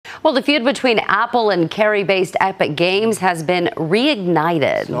Well, the feud between Apple and Cary-based Epic Games has been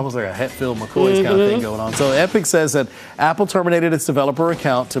reignited. It's almost like a Hetfield McCoy's kind of thing going on. So Epic says that Apple terminated its developer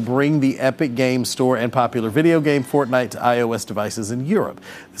account to bring the Epic Games Store and popular video game Fortnite to iOS devices in Europe.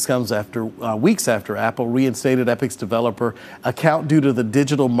 This comes after weeks after Apple reinstated Epic's developer account due to the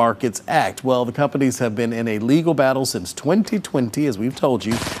Digital Markets Act. Well, the companies have been in a legal battle since 2020, as we've told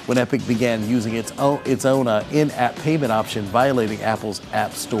you, when Epic began using its own in-app payment option, violating Apple's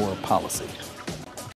App Store policy.